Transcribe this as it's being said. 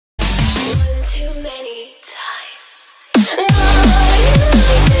too many times.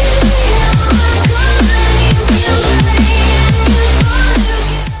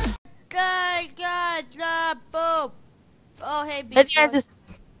 God, boom. Oh, hey, Hey Beast. guys,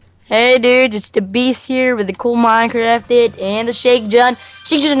 hey dude, it's the Beast here with the cool Minecraft it and the Shake John.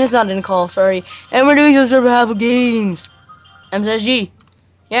 Shake John is not in the call, sorry. And we're doing some survival games. MSG.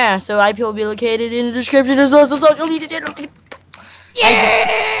 Yeah, so IP will be located in the description as well. So social media channel.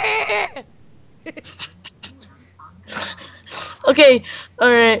 Yeah! Okay,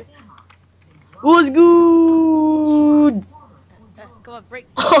 alright. What's good? Come on, break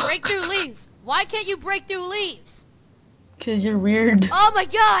through leaves. Why can't you break through leaves? Cause you're weird. Oh my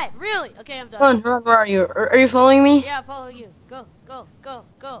god, really? Okay, I'm done. Run, where are you? Are you following me? Yeah, follow you. Go. Let's go. Come on,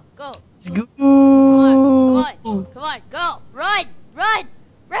 go. Run.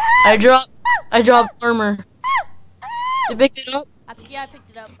 I dropped armor. You picked it up? Yeah, I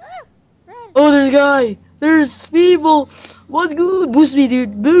picked it up. Run. Oh, there's a guy. There's people. What's good? Boost me,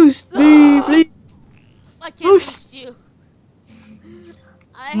 dude. Boost me, please. I can't Boost. boost you.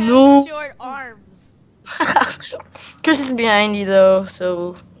 I have No. short arms. Chris is behind you, though,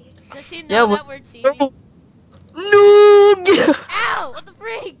 so... Does he know that we're teaming? No! Ow! What the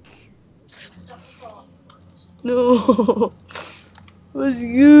freak? No! Let's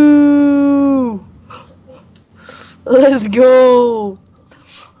go! Let's go!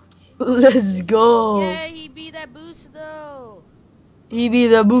 Let's go! Yeah, he beat that boost though. He be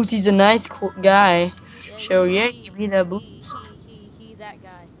the boost. He's a nice cool guy. Yeah, So yeah, he be the boost. He that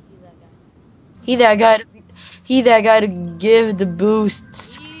guy. He that guy to give the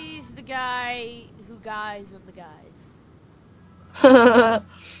boosts. He's the guy who guys on the guys.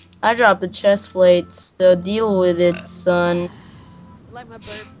 I dropped the chest plate, so deal with it, son. Like my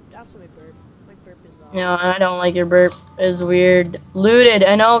burp. After my burp. My burp is off. No, I don't like your burp. It's weird. Looted.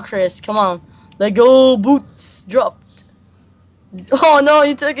 I know, Chris. Come on. Let go. Boots dropped. Oh no,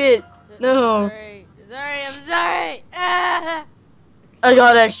 you took it. No. Sorry, I'm sorry. Ah! I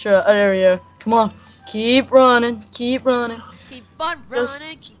got extra. Oh, there we go. Come on. Keep running. Keep on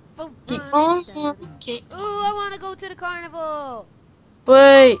running. Keep on. Keep. Ooh, I want to go to the carnival.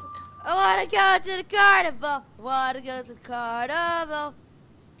 Wait. I want to go to the carnival.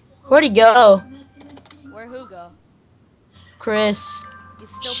 Where'd he go? Where who go? Chris. He's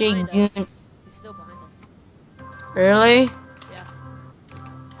still Shake behind us. June. He's still behind us. Really? Yeah.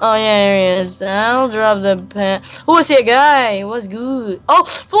 Oh yeah, there he is. I'll drop the pen. Oh, I see a guy. What's good? Oh,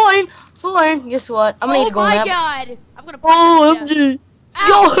 flying. Guess what? I'm gonna need to go Oh my nap. god! I'm gonna punch Oh, him to death. MG.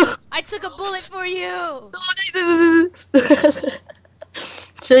 Ow! Yo. I took a bullet for you!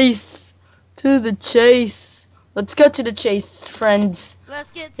 Chase. To the chase. Let's go to the chase, friends. Let's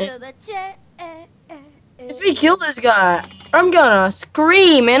get to the chase. If we kill this guy, I'm gonna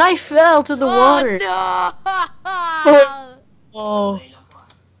scream and I fell to the water. No! Oh.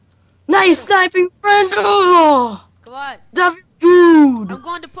 Nice sniping, friend. Oh. Come on. That's good. I'm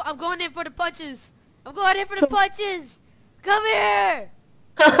going in for the punches. I'm Come here!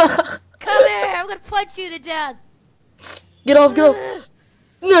 Come here! I'm gonna punch you to death. Get off, go.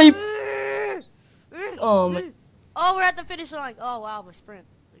 Snipe. Oh my. Oh, we're at the finish line. Oh wow, my sprint.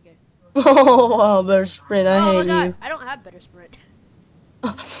 Okay. Oh wow, better sprint. I hate you. I don't have better sprint.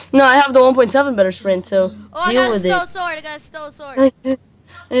 No, I have the 1.7 better sprint, so Oh, deal with it. I got a stone sword.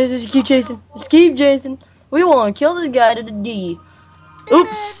 Just keep chasing. Just keep chasing. We want to kill this guy to the D.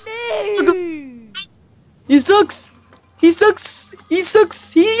 Oops. He sucks. He sucks. He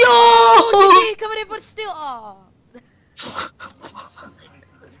sucks. Yo! Oh, coming in for the steal. Oh.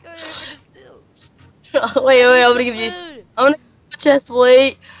 Let's go in for the steal. Wait, I'm gonna give you. I'm gonna give you a chest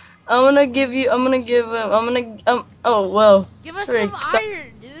plate. I'm gonna give. Oh well. Give us Sorry. some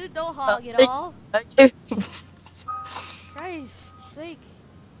iron, dude. Don't hog it all. Christ's sake.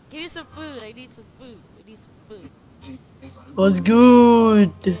 Give me some food. I need some food. What's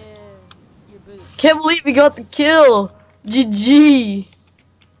good? Yeah, your boots. Can't believe we got the kill. GG.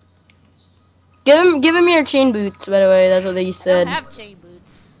 Give him your chain boots. By the way, that's what they I said. don't have chain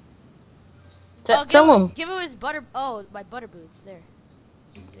boots. Tell him. Give him his butter. Oh, my butter boots. There.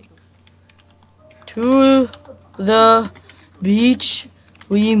 To the beach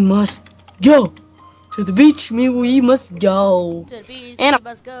we must go. To the beach we must go. To the beach And we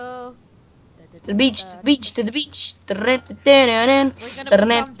must go. to the beach, to the beach, to the beach. We're gonna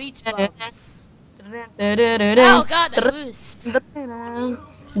become beach bums. Oh god, the boost.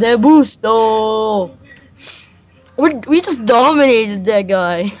 The boost, oh. We just dominated that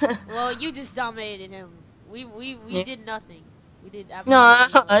guy. Well, you just dominated him. We did nothing. We did No,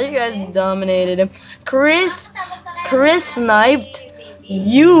 absolutely you guys dominated him. Chris sniped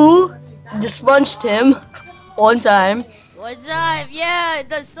you just punched him one time. One time, yeah, it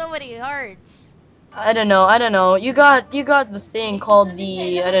does so many hearts. I don't know. I don't know. You got the thing called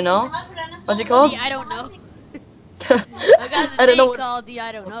the I don't know. What's it called? The I don't know. I got the I don't know thing what called the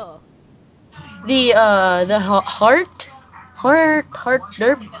I don't know. the heart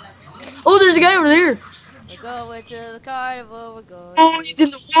derp. Oh, there's a guy over there. We're going to the carnival. We're going. Oh, he's in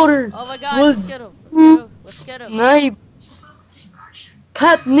the water. Oh my God! Let's get him. Let's get him. Let's get him. Snipes.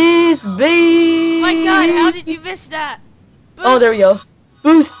 Katniss, baby. Oh my God! How did you miss that? Boost. Oh, there we go.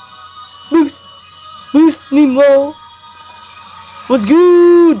 Boost. Boost. Boost me more. What's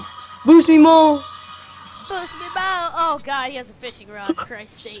good? Boost me more. Boost me bow. Oh God, he has a fishing rod.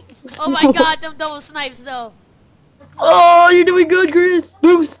 Christ's sake. Oh my God, them double snipes though. Oh, you're doing good, Chris.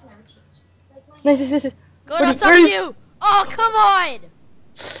 Boost. Nice, nice, nice. Going on top of you. Oh, come on.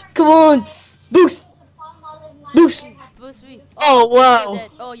 Come on. Boost. Boost. Boost me. Oh, You're wow.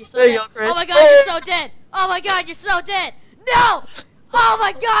 dead. Oh, you're so There dead. you go, Chris. Oh my God, you're so dead. Oh my God, you're so dead. No. Oh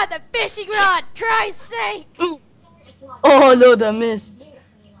my God, the fishing rod. Christ's sake. Oh, no, that missed.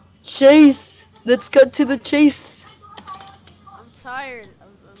 Chase. Let's cut to the chase. I'm tired. I'm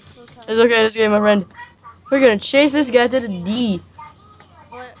so tired. It's okay, it's okay, my friend. We're gonna chase this guy to the D.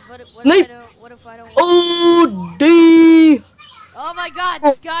 What Snipe. if I don't? Oh, D. Oh my God,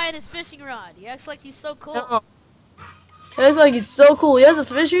 this guy and his fishing rod. He acts like he's so cool. Oh. That's like he's so cool. He has a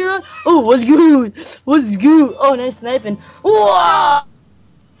fishing rod. Oh, what's good? What's good? Oh, nice sniping. Whoa!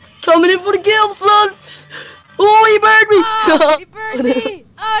 Coming in for the kill, son. Oh, he burned me. Oh, he burned me.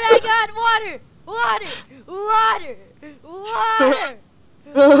 Oh my God, water, water, water, water,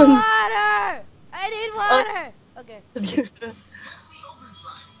 water. I need water. Okay.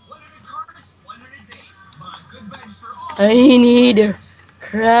 I need a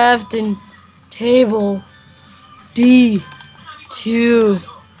crafting table D to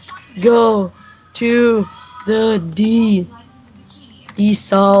go to the D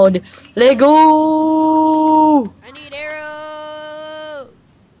sound. Let go. I need arrows.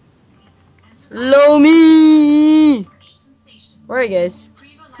 Slow me. Where are you guys?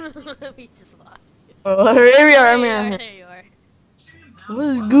 We just lost you. Oh, here we are. I'm There you are, here. there you are.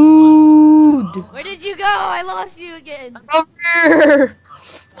 What's good? Where did you go? I lost you again. Come here.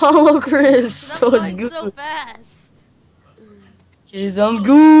 Follow Chris. I'm What's going good? so fast. Kids, I'm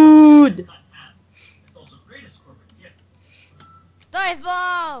good. Dive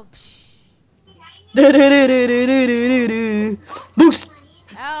bomb. Boost.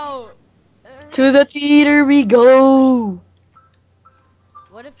 Ow. To the theater we go.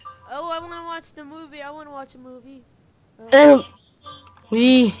 What if? Oh, I want to watch the movie. I want to watch a movie. And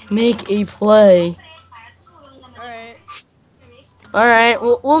we make a play. Alright. Alright,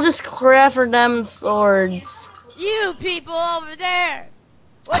 we'll just craft for them swords. You people over there.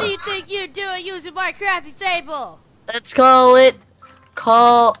 What do you think you're doing using my crafting table? Let's call it.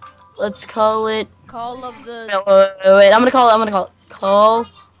 Let's call it. Call of the. Wait, I'm gonna call it. Call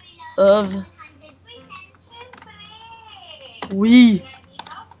of. We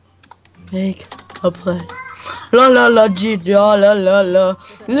make a play. La la la G la la la la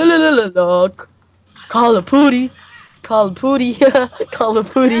la la la la. Call a pooty. Call a pooty. Call a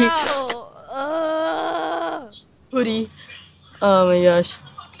pooty. Ow. Pooty. Oh my gosh.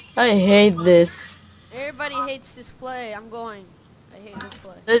 I hate this. Everybody hates this play. I'm going. I hate this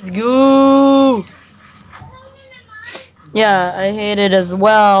play. Let's go. Yeah, I hate it as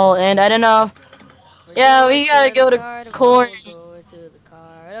well. And I don't know. Yeah, we gotta go to corn. Going to the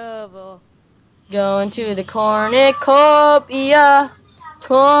carnival. Going to the cornucopia.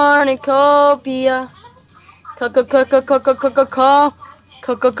 Cornucopia.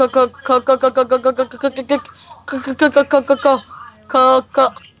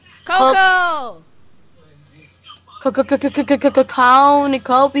 Coco!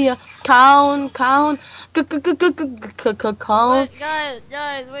 Cornucopia. Count. Wait,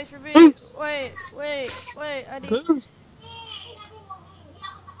 guys, wait for me. Boost. Wait, I need. Boost.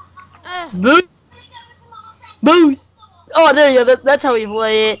 Ah, Boost. Boost. Oh, there you go. That's how we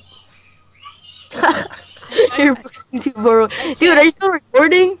play it. You're boosting too, bro. Dude, are you still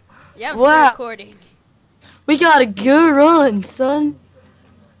recording? yeah, I'm Wow. still recording. We got a good run, son.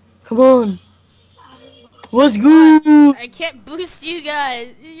 Come on. What's good? I can't boost you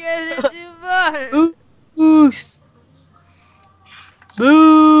guys. You guys are too much. Boost.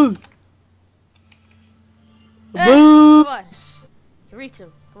 Boost. Come on. Boost. Reach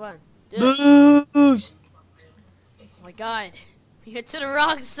him. Come on. Do it. Boost. Oh my god. You hit to the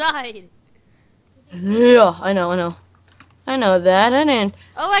wrong side. Yeah, I know. I know that. I didn't.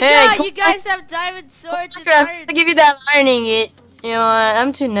 Oh my Hey, god, come you guys have diamond swords and Minecraft, iron. I give you that ironing it. You know what?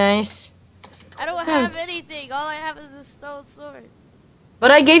 I'm too nice. I don't have anything. All I have is a stone sword.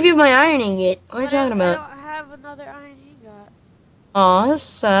 But I gave you my iron ingot. What are you But talking about? I don't have another iron ingot. Aw, that's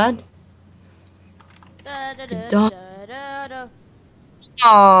sad. Da, da, da, Done. da, da, da.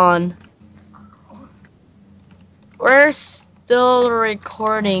 On. We're still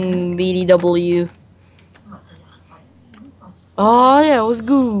recording BDW. Oh yeah, it was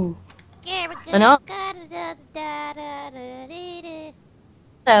good. Yeah, we're I know. good.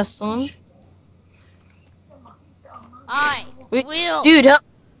 Awesome. I will. Dude,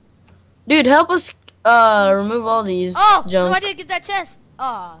 help us remove all these Oh, so I junk. didn't get that chest.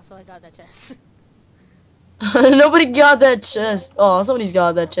 Oh, so I got that chest. Nobody got that chest. Oh, somebody's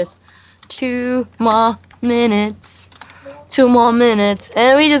got that chest. 2 more minutes. 2 more minutes.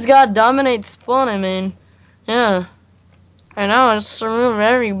 And we just got dominate spawning, man. Yeah. I know, just remove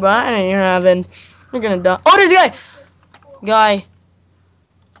everybody you're having. You're gonna die. Oh, there's a guy! Guy.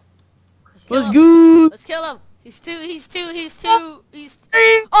 Kill Let's him. go! Let's kill him. He's too. Oh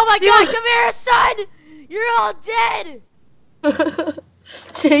my god, come here, son! You're all dead!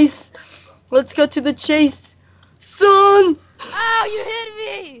 Chase. Let's go to the chase. Son! Ow, you hit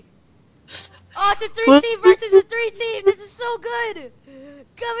me! Oh, it's a 3-team versus a 3-team! This is so good!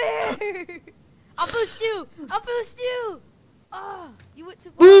 Come here! I'll boost you! I'll boost you! Oh, you went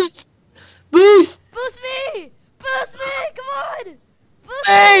too far. Boost! Boost! Boost me! Boost me! Come on! Boost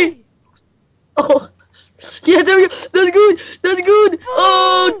Hey! me! Oh! Yeah, there we go! That's good! That's good!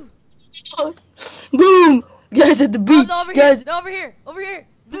 Oh! Boom! Boom! Guys at the beach! No, over Guys! here! No, over here! Over here!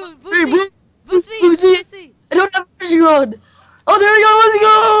 Boost Hey, me! boost! Boost me! Boost me! Boost me! I don't have a fishing rod! Oh, there we go! Let's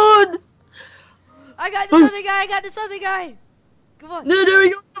go! I got this Boost. other guy! I got this other guy! Come on! There we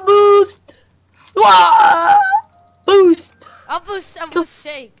go! Boost! Wah! Boost! I'll boost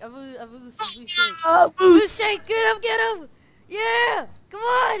Shake. I'll boost Shake. Boost! Boost Shake! Get him! Yeah! Come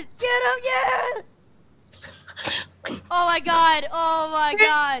on! Get him! Yeah! Oh my god! Oh my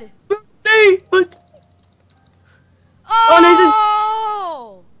god! Boost me!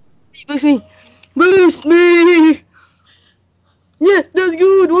 Oh! Boost me! Boost me! Yeah, that's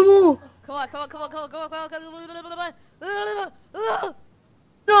good! One more! Come on!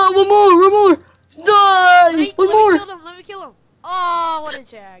 No, one more! Die! One more! Let me kill him! Oh, what a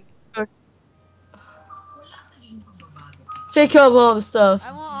jag! Pick up all the stuff.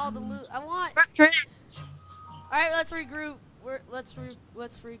 I want all the loot. I want. Where's Chris? All right, let's regroup. Let's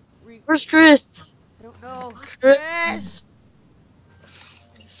re. Where's Chris? I don't know. Chris!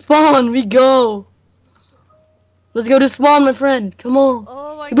 Spawn, we go! Let's go to spawn, my friend. Come on.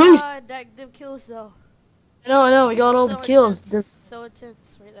 Oh my Boost. god, them kills though. I know, we got all So the kills. intense. So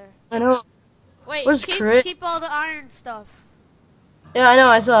intense, right there. I know. Wait, Where's Chris? keep all the iron stuff. Yeah, I know,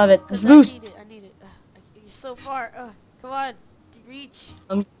 I still have it. 'Cause Let's boost. I need it. You're so far. Come on, reach.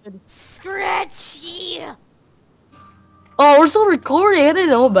 I'm good. Scratchy. Oh, we're still recording. I didn't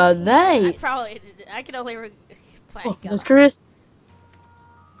know about that. I can only. Oh, there's Chris.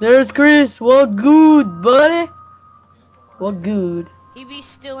 There's Chris. What good, buddy? What good? He be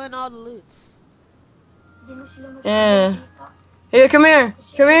stealing all the loots. Yeah. Here, come here.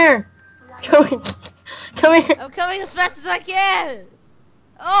 Come here. Come here. Come here. I'm coming as fast as I can.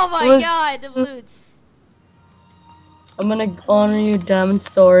 Oh my What's- god, the loots. I'm gonna honor you, diamond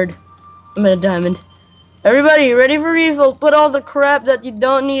sword. I'm in a diamond. Everybody, ready for refill? Put all the crap that you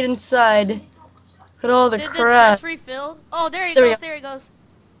don't need inside. Put all the Did the crap. chest refill? Oh, there he There we goes. go. There he goes.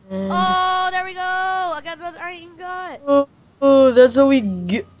 And- Oh, there we go. I got another iron ingot. Oh, that's what we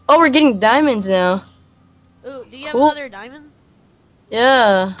get. Oh, we're getting diamonds now. Ooh, do you have Cool. another diamond?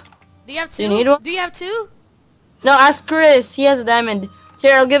 Yeah. Do you have Do two? you need one? Do you have two? No, ask Chris. He has a diamond.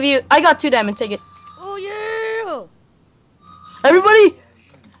 Here, I'll give you. I got 2 diamonds. Take it. Oh yeah. Everybody,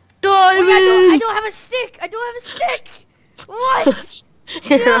 Oh, diamond. I don't have a stick. I don't have a stick. What?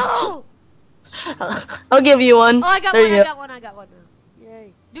 Here, No. I'll give you one. Oh, I got There one. you I go. got one. I got one now.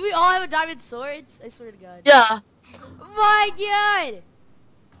 Yay. Do we all have a diamond swords? I swear to God. Yeah. My God.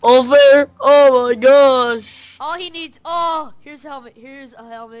 Over. Oh my gosh. All he needs. Oh, here's a helmet. Here's a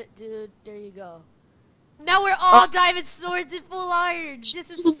helmet, dude. There you go. Now we're all diamond swords and full iron. This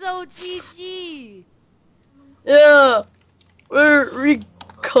is so GG. Yeah. We're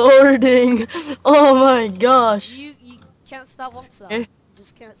recording. Oh my gosh. You can't stop, won't stop. Fish-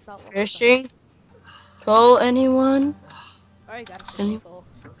 Just can't stop, won't stop. Fishing. Call anyone? Alright, got a Any- fish full.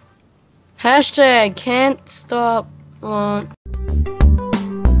 Hashtag can't stop.